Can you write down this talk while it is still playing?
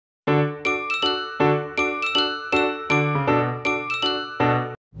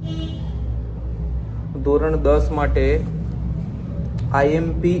ધોરણ 10 માટે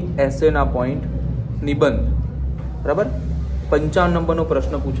IMP એસેના point નિબંધ, બરાબર. 55 નંબરનો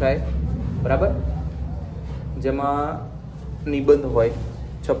પ્રશ્ન પૂછાય, બરાબર, જેમાં નિબંધ હોય.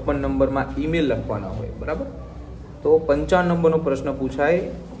 56 નંબરમાં ઈમેલ લખવાના હોય, બરાબર. તો 55 નંબરનો પ્રશ્ન પૂછાય,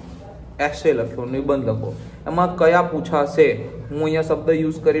 એસે લખ્યો, નિબંધ લખો. એમાં કયા પૂછાશે? હું અહીંયા શબ્દ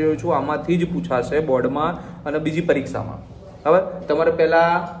યુઝ કરી રહ્યો છું, આમાંથી જ પૂછાશે બોર્ડમાં અને બીજી પરીક્ષામાં. બરાબર. તમારે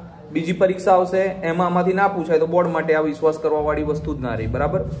પહેલા બીજી પરીક્ષા આવશે, એમાં આમાંથી ના પૂછાય તો બોર્ડ માટે આ વિશ્વાસ કરવા વાળી વસ્તુ જ ના રહી,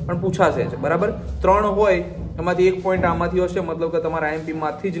 બરાબર. પણ પૂછાશે જ, બરાબર. 3 હોય એમાંથી 1 પોઈન્ટ આમાંથી હશે, મતલબ કે તમારા આઈએમપી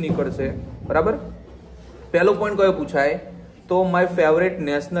માંથી જ નીકળશે, બરાબર. પહેલો પોઈન્ટ કયો પૂછાય? તો માય ફેવરેટ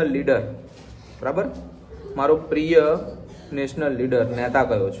નેશનલ લીડર, બરાબર. મારો પ્રિય નેશનલ લીડર, નેતા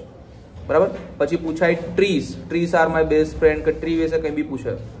કયો છે, બરાબર. પછી પૂછાય ટ્રીસ આર માય બેસ્ટ ફ્રેન્ડ, કે ટ્રી વિશે કંઈ બી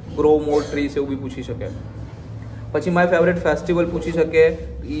પૂછે, ગ્રો મોર ટ્રીસ એવું બી પૂછી શકે. પછી માય ફેવરેટ ફેસ્ટિવલ પૂછી શકે,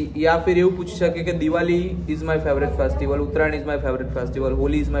 યા ફિર એવું પૂછી શકે કે Diwali is my favourite festival, Uttarayan is my favourite festival,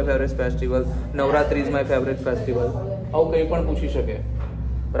 Holi is my favourite festival, Navratri is my favourite festival, આવું કંઈ પણ પૂછી શકે,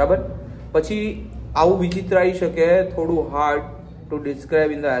 બરાબર. પછી આવું વિચિત્ર આવી શકે, થોડું hard two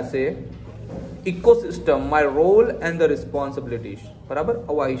describe in the S A, ecosystem, my role and the responsibilities, બરાબર,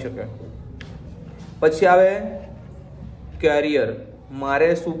 આવું આવી શકે. પછી આવે કેરિયર, મારે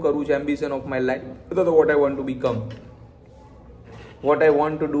શું કરવું છે, એમ્બિશન ઓફ માય લાઈફ, તો what I want to become, what I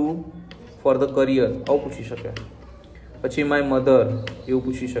want to do for the career, આવું પૂછી શકે. પછી માય મધર, એવું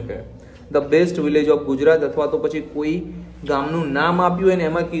પૂછી શકે. The best village of Gujarat, અથવા તો પછી કોઈ ગામનું નામ આપ્યું હોય ને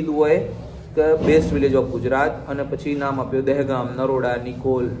એમાં કીધું હોય કે બેસ્ટ વિલેજ ઓફ ગુજરાત, અને પછી નામ આપ્યું Dehgam, Naroda,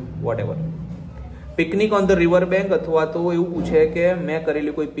 Nikol, vote ever. Picnic on the river bank, અથવા તો એવું પૂછે કે મેં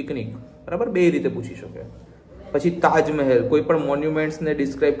કરેલી કોઈ પિકનિક, બરાબર, બે રીતે પૂછી શકે. પછી તાજમહેલ, કોઈ પણ મોન્યુમેન્ટ્સને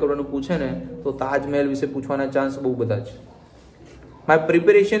ડિસ્ક્રાઇબ કરવાનું પૂછે ને તો તાજમહેલ વિશે પૂછવાના ચાન્સ બહુ બધા છે. My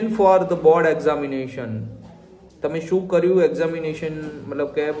preparation for the board examination, તમે શું કર્યું એક્ઝામિનેશન,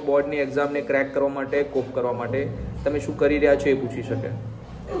 મતલબ કે બોર્ડની એક્ઝામને ક્રેક કરવા માટે, કોપ કરવા માટે તમે શું કરી રહ્યા છો એ પૂછી શકે.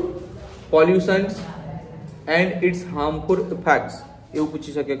 Pollutions and it's harmful effects, એવું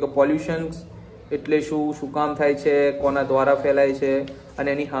પૂછી શકે કે પોલ્યુશન્સ એટલે શું કામ થાય છે, કોના દ્વારા ફેલાય છે, અને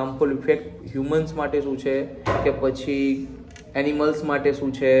એની હાર્મફુલ ઇફેક્ટ હ્યુમન્સ માટે શું છે, કે પછી એનિમલ્સ માટે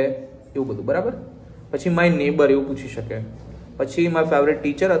શું છે, એવું બધું, બરાબર. પછી માય નેબર, એવું પૂછી શકે. પછી માય ફેવરેટ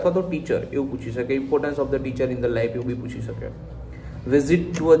ટીચર, અથવા તો ટીચર, એવું પૂછી શકે. Importance of the teacher in the life, એવું બી પૂછી શકે. Visit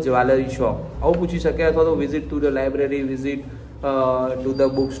to a jewellery shop, આવું પૂછી શકે. અથવા તો visit to the library, visit to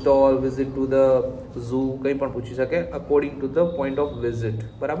the book stall, visit to the zoo, કંઈ પણ પૂછી શકે according to the point of visit,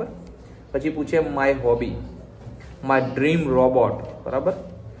 બરાબર. પછી પૂછે my hobby, my dream robot, બરાબર.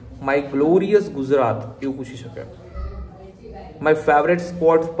 માય ગ્લોરિયસ ગુજરાત, એવું પૂછી શકે. માય ફેવરેટ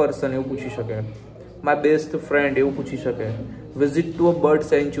સ્પોર્ટ્સ પર્સન, એવું પૂછી શકે. માય બેસ્ટ ફ્રેન્ડ, એવું પૂછી શકે. Visit to a bird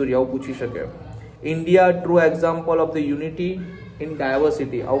century, આવું પૂછી શકે. India true example of the unity in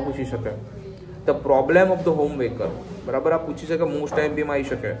diversity, આવું પૂછી શકે. The problem of the home maker, બરાબર, આ પૂછી શકે. મોસ્ટ ટાઈમ આવી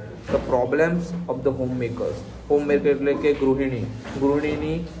શકે the problems of the home makers. Home maker એટલે કે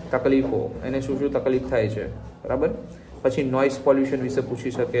ગૃહિણીની તકલીફો, એને શું તકલીફ થાય છે, બરાબર. પછી નોઇઝ પોલ્યુશન વિશે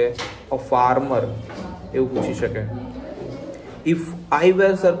પૂછી શકે. અ ફાર્મર, એવું પૂછી શકે. If I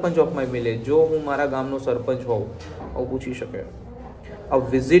wear sarpanch of my village, જો હું મારા ગામનો સરપંચ હોઉં, આવું પૂછી શકે. A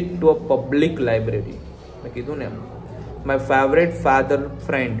visit to a public library, મેં કીધું ને. માય ફેવરેટ ફાધર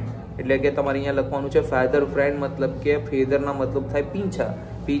ફ્રેન્ડ, એટલે કે તમારે અહીંયા લખવાનું છે ફાધર ફ્રેન્ડ, મતલબ કે ફેધરના મતલબ થાય પીંછા.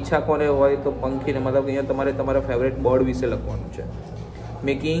 પીંછા કોને હોય તો પંખીને, મતલબ અહીંયા તમારે તમારા ફેવરેટ બર્ડ વિશે લખવાનું છે.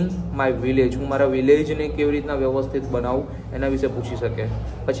 મેકિંગ માય વિલેજ, હું મારા વિલેજને કેવી રીતના વ્યવસ્થિત બનાવું એના વિશે પૂછી શકે.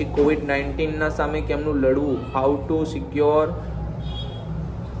 પછી COVID-19 સામે કેમનું લડવું, how to secure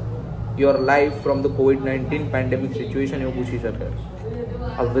your life from the COVID-19 pandemic situation, એવું પૂછી શકે.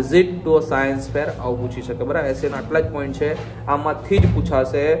 A visit to a science fair, આવું પૂછી શકે, બરાબર. એસેના આટલા જ પોઈન્ટ છે, આમાંથી જ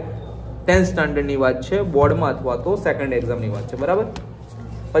પૂછાશે. 10th સ્ટાન્ડર્ડની વાત છે, બોર્ડમાં અથવા તો સેકન્ડ એક્ઝામની વાત છે, બરાબર.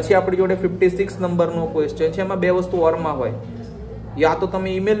 પછી આપણી જોડે 56 નંબરનો ક્વેશ્ચન છે, એમાં બે વસ્તુ ઓરમાં હોય. યા તો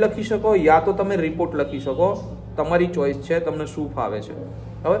તમે ઈમેલ લખી શકો, યા તો તમે રિપોર્ટ લખી શકો, તમારી ચોઈસ છે, તમને શું ફાવે છે.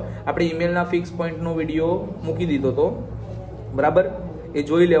 હવે આપણે ઈમેલના ફિક્સ પોઈન્ટનો વિડીયો મૂકી દીધો હતો, બરાબર, એ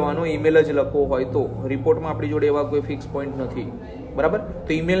જોઈ લેવાનો. ઈમેલ જ લખવો હોય તો. રિપોર્ટમાં આપણી જોડે એવા કોઈ ફિક્સ પોઈન્ટ નથી, બરાબર.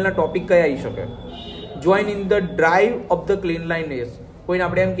 તો ઈમેલના ટોપિક કયા આવી શકે? Join in the drive of the ક્લીનલાઇનેસ, કોઈને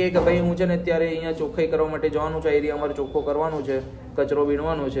આપણે એમ કહે કે ભાઈ હું છે ને અત્યારે અહીંયા ચોખ્ખાઈ કરવા માટે જવાનું છે, એરિયા અમારે ચોખ્ખો કરવાનો છે, કચરો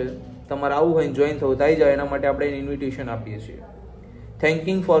વીણવાનો છે, તમારે આવું હોય જોઈન થવું થઈ જાય, એના માટે આપણે ઇન્વિટેશન આપીએ છીએ.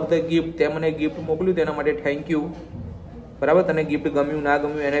 થેન્કિંગ ફોર ધ ગિફ્ટ, તે મને ગિફ્ટ મોકલ્યું તેના માટે થેન્ક યુ, બરાબર. તને ગિફ્ટ ગમ્યું ના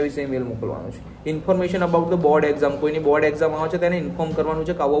ગમ્યું એના વિશે મેલ મોકલવાનો છે. Information about the board exam, કોઈની બોર્ડ એક્ઝામ આવે છે તેને ઇન્ફોર્મ કરવાનું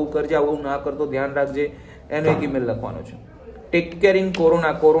છે કે આવું કરજે, આવું ના કરતો ધ્યાન રાખજે, એનો એક ઈમેલ લખવાનો છે. ટેક કેરિંગ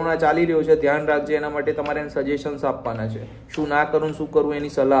કોરોના, કોરોના ચાલી રહ્યો છે, ધ્યાન રાખજે, એના માટે તમારે સજેશન્સ આપવાના છે, શું ના કરવું શું કરવું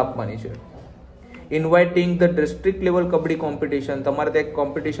એની સલાહ આપવાની છે. Inviting the district level kabaddi competition, તમારે ત્યાં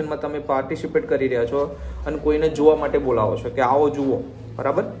કોમ્પિટિશનમાં તમે પાર્ટિસિપેટ કરી રહ્યા છો અને કોઈને જોવા માટે બોલાવો છો કે આવો જુઓ,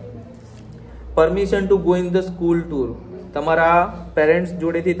 બરાબર. Permission to go in the school tour, તમારા પેરેન્ટ્સ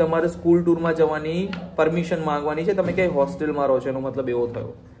જોડેથી તમારે સ્કૂલ ટૂરમાં જવાની પરમિશન માંગવાની છે, તમે ક્યાંય હોસ્ટેલમાં રહો છો એનો મતલબ એવો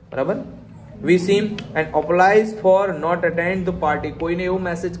થયો, બરાબર. વિસીમ and અપ્લાઇઝ four not attend the party, કોઈને એવું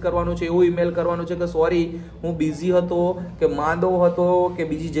મેસેજ કરવાનું છે, એવું ઈમેલ કરવાનું છે કે સોરી હું બિઝી હતો કે માંદો હતો કે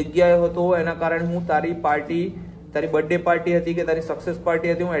બીજી જગ્યાએ હતો, એના કારણે હું તારી બર્થડે પાર્ટી હતી કે તારી સક્સેસ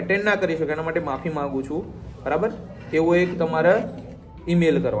પાર્ટી હતી હું એટેન્ડ ના કરી શકું, એના માટે માફી માંગુ છું, બરાબર. એવું એક તમારે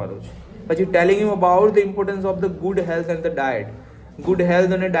ઈમેલ કરવાનું છે. પછી telling you about the importance of the good health and the diet, good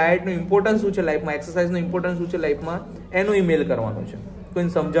health અને ડાયટનું ઇમ્પોર્ટન્સ શું છે લાઈફમાં, એક્સરસાઇઝનું ઇમ્પોર્ટન્સ શું છે લાઈફમાં, એનું ઈમેલ કરવાનું છે,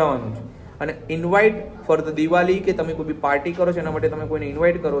 કોઈને સમજાવવાનું છે. અને ઇન્વાઇટ ફોર ધ દિવાળી, કે તમે કોઈ બી પાર્ટી કરો છો એના માટે તમે કોઈને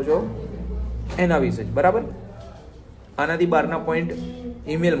ઇન્વાઇટ કરો છો એના વિશે જ, બરાબર. આનાથી બહારના પોઈન્ટ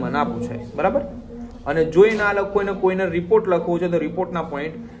ઈમેલમાં ના પૂછાય, બરાબર. અને જો એ ના લખો એને કોઈને રિપોર્ટ લખવો છે તો રિપોર્ટના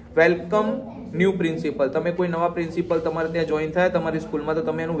પોઈન્ટ વેલકમ ન્યૂ પ્રિન્સિપલ, તમે કોઈ નવા પ્રિન્સિપલ તમારે ત્યાં જોઈન થાય તમારી સ્કૂલમાં તો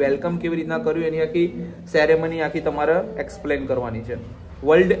તમે એનું વેલકમ કેવી રીતના કર્યું એની આખી સેરેમની આખી તમારે એક્સપ્લેન કરવાની છે.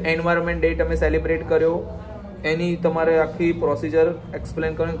 વર્લ્ડ એન્વાયરમેન્ટ ડે તમે સેલિબ્રેટ કર્યો એની તમારે આખી પ્રોસિજર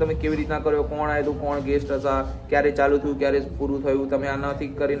એક્સપ્લેન કરવાની, તમે કેવી રીતના કર્યો, કોણ આવ્યું, કોણ ગેસ્ટ હતા, ક્યારે ચાલુ થયું, ક્યારે પૂરું થયું, તમે આનાથી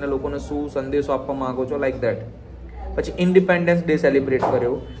કરીને લોકોને શું સંદેશો આપવા માંગો છો, લાઈક દેટ. પછી ઇન્ડિપેન્ડન્સ ડે સેલિબ્રેટ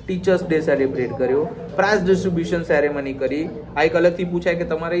કર્યો, ટીચર્સ ડે સેલિબ્રેટ કર્યો, પ્રાઇઝ ડિસ્ટ્રીબ્યુશન સેરેમની કરી. આ એક અલગથી પૂછાય કે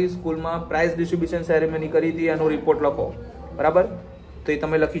તમારી સ્કૂલમાં પ્રાઇઝ ડિસ્ટ્રીબ્યુશન સેરેમની કરી હતી એનો રિપોર્ટ લખો, બરાબર, તો એ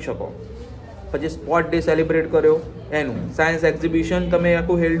તમે લખી શકો. પછી સ્પોર્ટ ડે સેલિબ્રેટ કર્યો એનું, સાયન્સ એક્ઝિબિશન તમે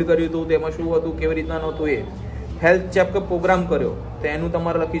આખું હેલ્ડ કર્યું હતું, તેમાં શું હતું, કેવી રીતના નહોતું એ, હેલ્થ ચેકઅપ પ્રોગ્રામ કર્યો તો એનું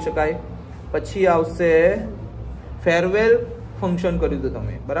તમારે લખી શકાય. પછી આવશે ફેરવેલ ફંક્શન કર્યું હતું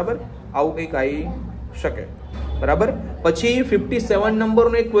તમે, બરાબર, આવું કંઈક આવી શકે, બરાબર. પછી 57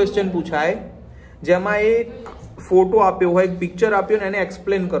 નંબરનો એક ક્વેશ્ચન પૂછાય જેમાં એક ફોટો આપ્યો હોય, એક પિક્ચર આપ્યો ને એને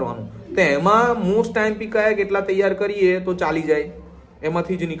એક્સપ્લેન કરવાનું, તો એમાં મોસ્ટ ટાઈમ પી કયા કેટલા તૈયાર કરીએ તો ચાલી જાય,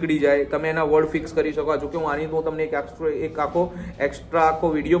 એમાંથી જ નીકળી જાય, તમે એના વર્ડ ફિક્સ કરી શકો. જો કે હું આની તો તમને એક એક્સ્ટ્રા આખો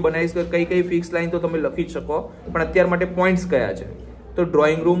વિડીયો બનાવીશ કે કઈ કઈ ફિક્સ લાઈન તો તમે લખી જ શકો, પણ અત્યાર માટે પોઈન્ટ્સ કયા છે. તો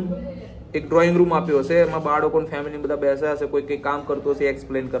ડ્રોઈંગ રૂમ, એક ડ્રોઈંગ રૂમ આપ્યો હશે, એમાં બાળકો ફેમિલી બધા બેસ્યા હશે, કોઈ કંઈ કામ કરતું હશે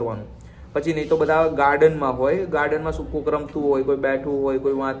એક્સપ્લેન કરવાનું. પછી નહીં તો બધા ગાર્ડનમાં હોય, ગાર્ડનમાં શું કોક રમતું હોય, કોઈ બેઠું હોય,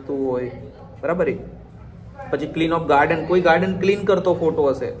 કોઈ વાંચતું હોય, બરાબર. પછી ક્લીન ઓફ ગાર્ડન, કોઈ ગાર્ડન ક્લીન કરતો ફોટો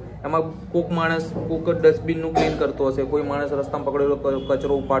હશે, એમાં કોક માણસ કોક ડસ્ટબિનનું ક્લીન કરતો હશે, કોઈ માણસ રસ્તામાં પકડેલો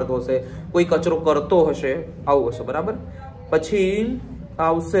કચરો ઉપાડતો હશે, કોઈ કચરો કરતો હશે, આવું હશે, બરાબર. પછી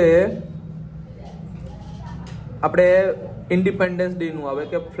આવશે આપણે ઇન્ડિપેન્ડન્સ ડે નું આવે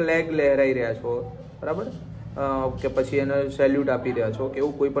કે ફ્લેગ લહેરાઈ રહ્યા છો, બરાબર, કે પછી એને સેલ્યુટ આપી રહ્યા છો, કે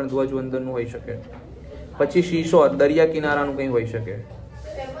એવું કોઈ પણ ધ્વજવંદનનું હોઈ શકે. પછી શીશોર, દરિયા કિનારાનું કંઈ હોઈ શકે.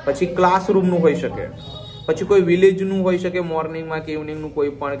 પછી ક્લાસરૂમનું હોઈ શકે. પછી કોઈ વિલેજનું હોઈ શકે, મોર્નિંગમાં કે ઇવનિંગનું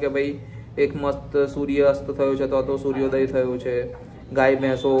કોઈ પણ, કે ભાઈ એક મસ્ત સૂર્યાસ્ત થયો છે તો સૂર્યોદય થયો છે, ગાય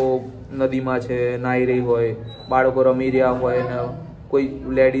ભેંસો નદીમાં છે નાહી રહી હોય, બાળકો રમી રહ્યા હોય ને કોઈ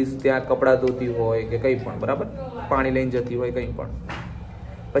લેડીઝ ત્યાં કપડાં ધોતી હોય કે કંઈ પણ, બરાબર, પાણી લઈને જતી હોય, કંઈ પણ.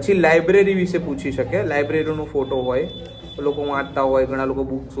 પછી લાઇબ્રેરી વિશે પૂછી શકે, લાઇબ્રેરીનો ફોટો હોય, લોકો વાંચતા હોય, ઘણા લોકો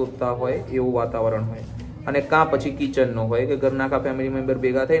બુક શોધતા હોય, એવું વાતાવરણ હોય. અને કાં પછી કિચનનો હોય કે ઘરના આખા ફેમિલી મેમ્બર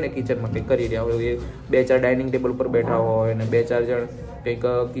ભેગા થઈને કિચનમાં કંઈક કરી રહ્યા હોય, 2-4 ડાઇનિંગ ટેબલ પર બેઠા હોય ને 2-4 જણ કંઈક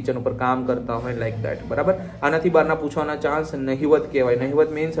કિચન ઉપર કામ કરતા હોય, લાઈક દેટ, બરાબર. આનાથી બહારના પૂછવાના ચાન્સ નહિવત કહેવાય.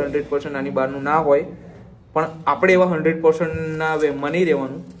 નહિવત મીન્સ 100% આની બહારનું ના હોય, પણ આપણે એવા 100% ના મની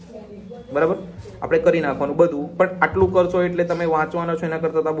રહેવાનું, બરાબર, આપણે કરી નાખવાનું બધું, પણ આટલું કરશો એટલે તમે વાંચવાના છો એના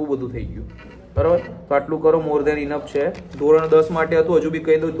કરતાં તો બહુ બધું થઈ ગયું, બરાબર. તો આટલું કરો, મોર દેન ઇનફ છે. ધોરણ 10 માટે હતું, હજુ બી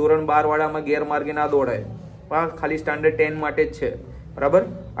કહી દઉં ધોરણ 12 વાળામાં ગેરમાર્ગે ના દોડાય, પણ ખાલી સ્ટાન્ડર્ડ 10 માટે જ છે, બરાબર.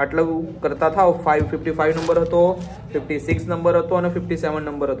 આટલું કરતા થાવ. 55 નંબર હતો, 56 નંબર હતો અને 57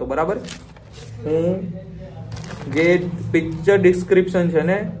 નંબર હતો, બરાબર. હું જે પિક્ચર ડિસ્ક્રિપ્શન છે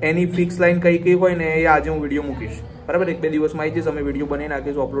ને એની ફિક્સ લાઈન કઈ કઈ હોય ને એ આજે હું વિડીયો મૂકીશ, બરાબર. 1-2 દિવસમાં આવી જઈશ, અમે વિડીયો બનાવી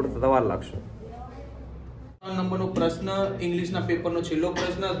નાખીશું, અપલોડ થતા વાર લાગશે. નંબરનો પ્રશ્ન, ઇંગ્લિશના પેપરનો છેલ્લો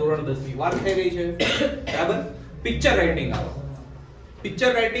પ્રશ્ન, ધોરણ 10 ની વાત થઈ રહી છે, બરાબર. પિક્ચર રાઇટિંગ આવે.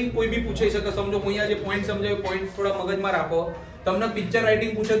 પિક્ચર રાઇટિંગ કોઈ બી પૂછાઈ શકે. સમજો હું અહીંયા જે પોઈન્ટ સમજાવ્યો, પોઈન્ટ થોડા મગજમાં રાખો. તમને પિક્ચર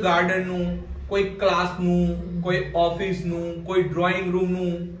રાઇટિંગ પૂછે ગાર્ડનનું, કોઈ ક્લાસનું, કોઈ ઓફિસનું, કોઈ ડ્રોઈંગ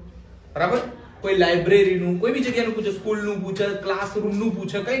રૂમનું, બરાબર, કોઈ લાઇબ્રેરીનું, કોઈ બી જગ્યાનું પૂછે, સ્કૂલનું પૂછે, ક્લાસરૂમનું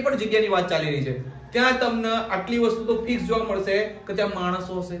પૂછે, કઈ પણ જગ્યાની વાત ચાલી રહી છે, ત્યાં તમને આટલી વસ્તુ તો ફિક્સ જોવા મળશે કે ત્યાં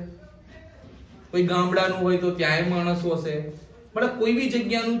માણસો હશે. કોઈ ગામડાનું હોય તો ત્યાંય માણસો હશે, मतलब કોઈ બી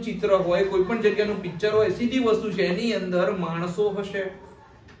જગ્યાનું ચિત્ર હોય, કોઈ પણ જગ્યાનું પિક્ચર હોય, સીધી વસ્તુ છે એની અંદર માણસો હશે,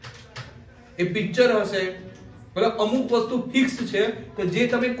 એ પિક્ચર હશે. मतलब અમુક વસ્તુ ફિક્સ છે કે જે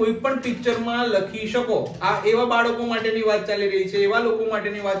તમે કોઈ પણ પિક્ચરમાં લખી શકો. આ એવા બાળકો માટેની વાત ચાલી રહી છે, એવા લોકો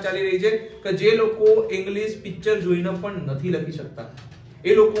માટેની વાત ચાલી રહી છે કે જે લોકો ઇંગ્લિશ પિક્ચર જોઈને પણ નથી લખી શકતા.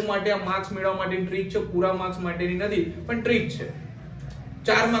 એ લોકો માટે આ માર્ક્સ મેળવવા માટેની ટ્રીક છે, પૂરા માર્ક્સ માટેની નથી પણ ટ્રીક છે.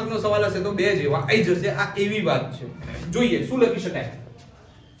 4 માર્કનો સવાલ હશે તો 2 જેવા આવી જશે. આ એવી વાત છે. જોઈએ શું લખી શકાય.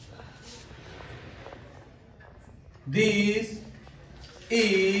 This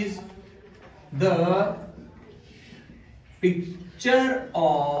is the picture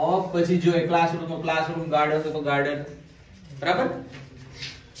of, પછી જો ક્લાસરૂમ તો ક્લાસરૂમ, ગાર્ડન તો ગાર્ડન, બરાબર.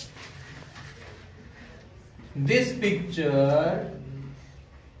 This picture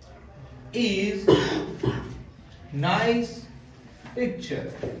is nice picture.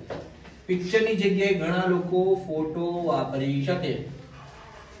 Picture ની જગ્યાએ ઘણા લોકો ફોટો વાપરી શકે,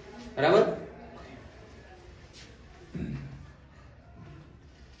 બરાબર.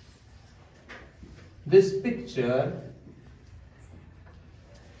 This picture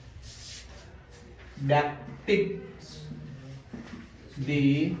depicts the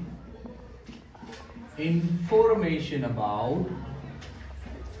information about,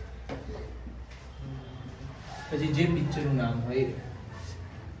 પછી જે પિક્ચર નું નામ હોય.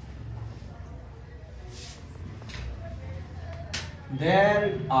 There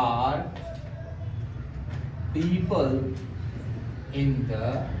are people in the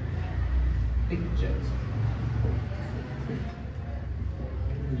pictures.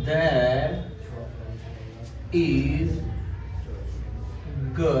 There is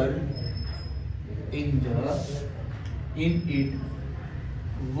girl in it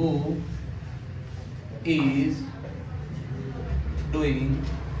who is doing.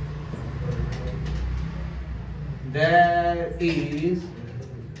 There is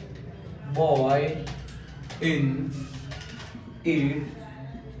boy in it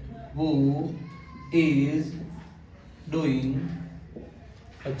who is doing.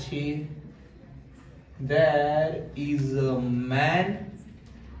 પછી there is a man,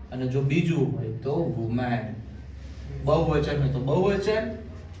 અને જો બીજું હોય તો woman. બહુવચન હોય તો બહુવચન,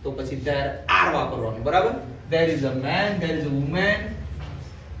 તો પછી there are વાપરવાનું, બરાબર. There is a man, there is a woman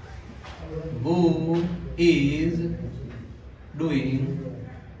who is doing.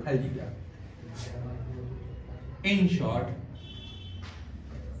 In short,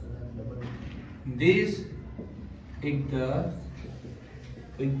 this is the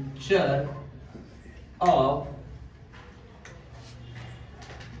picture of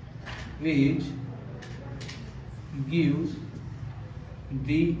which gives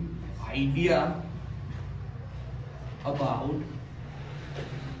the idea about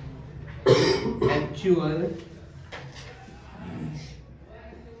actual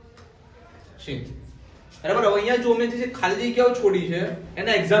shape. બરાબર. હવે અહીંયા જો મેં જે ખાલી જગ્યાઓ છોડી છે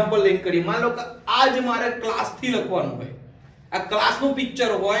એના એક્ઝામ્પલ લઈને કરી. માન લો કે આજ મારે ક્લાસ થી લખવાનું હોય, આ ક્લાસનું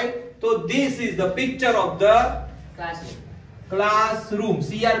પિક્ચર હોય તો this is the picture of the classroom.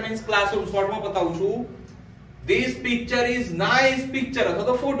 CR means classroom. શોર્ટમાં બતાવું છું. This picture is nice picture અથવા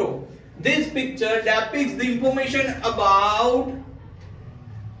તો photo. This picture depicts the information about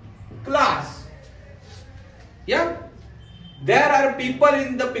class. Yeah. There are people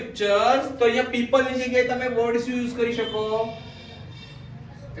in the pictures. તો અહીંયા people ની જગ્યાએ તમે words use કરી શકો.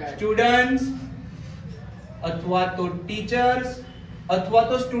 Students અથવા તો teachers અથવા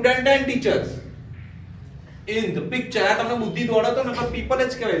તો student and teachers in the picture. આ તમને બુદ્ધિ દોડાતો ને પણ people જ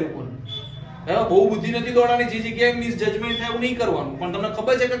કહેવાય લોકોને. હવે બહુ બુદ્ધિ નથી દોડાની, જે જગ્યાએ મિસ જજમેન્ટ થાય એવું નહીં કરવાનું. પણ તમને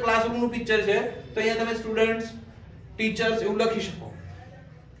ખબર છે કે ક્લાસરૂમ નું પિક્ચર છે તો અહીંયા તમે સ્ટુડન્ટ્સ, ટીચર્સ એવું લખી શકો.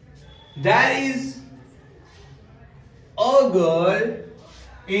 There is a girl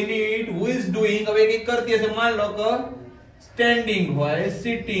in it who is doing. હવે એક કરતી હશે, માન લો કે સ્ટેન્ડિંગ હોય,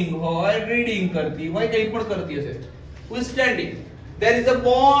 સિટિંગ હોય, રીડિંગ કરતી હોય, કંઈ પણ કરતી હશે. Who is standing. There is a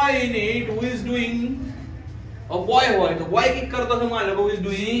boy in it who is doing. A boy હોય તો boy કંઈક કરતો હશે, માન લો who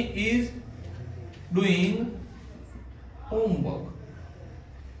is doing homework.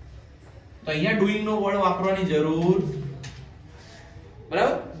 તો અહીંયા doing નો વર્ડ વાપરવાની જરૂર,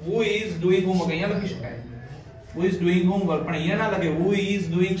 બરાબર. Who is doing homework અહીંયા લખી શકાય. Who is doing homework, પણ અહીંયા ના લખે. Who is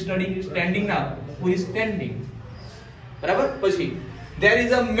doing studying, standing ના. Who is standing, બરાબર. પછી there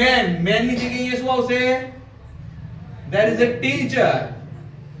is a man. Man ની જગ્યાએ શું આવશે? There is a teacher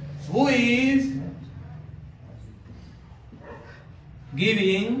who is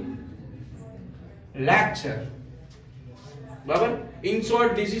giving lecture, બરાબર. In short,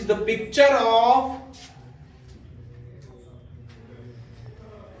 this is the picture of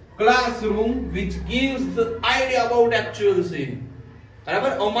classroom which gives the idea about actual scene.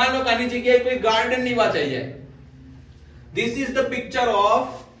 બરાબર અમાનો કાની જગ્યાએ કોઈ ગાર્ડન ની વાત આવી જાય. This is the picture of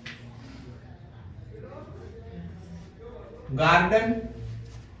garden.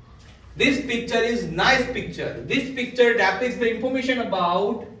 This picture is nice picture. This picture depicts the information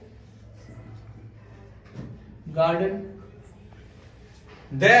about garden.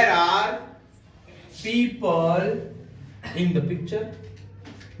 There are people in the picture.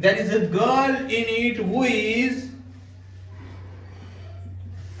 There is a girl in it who is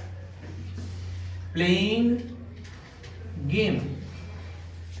playing game.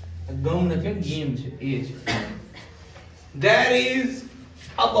 Game નથી game છે એ છે. There is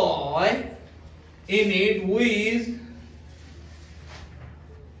a boy in it who is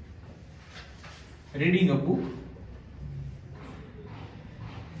reading a book.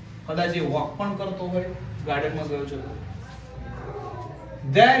 કદાચ એ walk પણ કરતો હોય garden માં ગયો છે.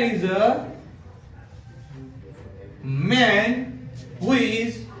 There is a man who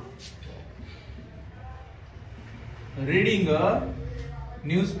is reading a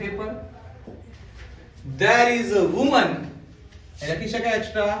newspaper. There is a woman. લખી શકાય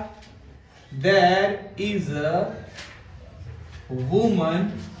extra. There is a woman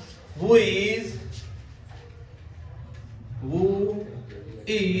who is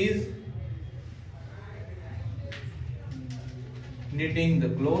knitting the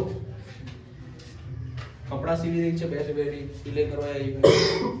cloth. કપડા સીવી રહી છે બેઠી બેઠી સિલાઈ કરવા આવી.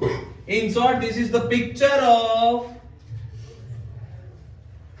 In short, this is the picture of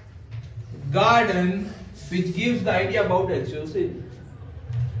garden which gives the idea about actual scene.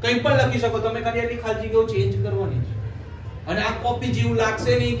 કંઈ પણ લખી શકો તમે, ખાલી આટલી ખાલી જગ્યાઓ ચેન્જ કરવાની છે. અને આ કોપી જેવું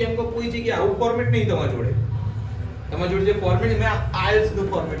લાગશે નહીં, કેમ કે કોઈ જગ્યાએ આવું ફોર્મેટ નહીં તમારા જોડે. તમારા જોડે જે ફોર્મેટ મેં આઇલ્સ નું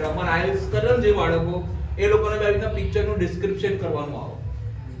ફોર્મેટ, અમારા આઇલ્સ કરે જે બાળકો એ લોકોને આવી રીતના પિક્ચર નું ડિસ્ક્રિપ્શન કરવાનું આવે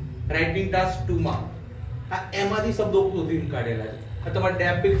રાઇટિંગ ટાસ્ક 2 માં. આ એમાંથી શબ્દો શોધીને કાઢેલા છે. આ તમારા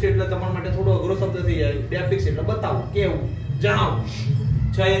ડેપિક્સ એટલે તમારા માટે થોડો અઘરો શબ્દ થઈ જાય. ડેપિક્સ એટલે બતાવો, કેવું, જણાવો.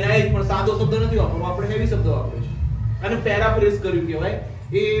 છે એના એક પણ સાદો શબ્દ નથી વાપરવો, આપણે હેવી શબ્દ વાપર્યો છે. અને પેરાફ્રેઝ કર્યું કહેવાય.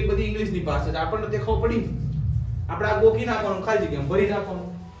 એ બધી ઇંગ્લિશ ની પાસે છે, આપણને તે ખબર પડી. આપણે આ ગોખી નાખવાનું, ખાલી જગ્યા ભરી નાખવાનું,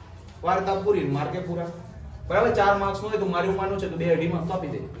 વાર્તા પૂરી, માર્કે પૂરા. બરાબર. 4 માર્ક્સ નો હોય તો મારું માનવું છે કે 2 અઢી માર્ક્સ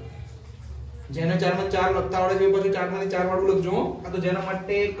આપી દે. જેને 4 માં 4 લખતા આવડે છે પછી 4 માંથી 4 વાળું લખજો. આ તો જેના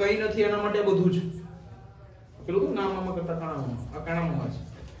માટે કઈ નથી એના માટે બધું જ. પેલું નામમાં કરતા કાણામાં, આ કાણામાં છે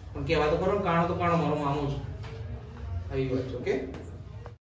પણ કહેવા તો કરો, કાણો તો કાણો મારો મામો છે. આવી વાત છે. ઓકે.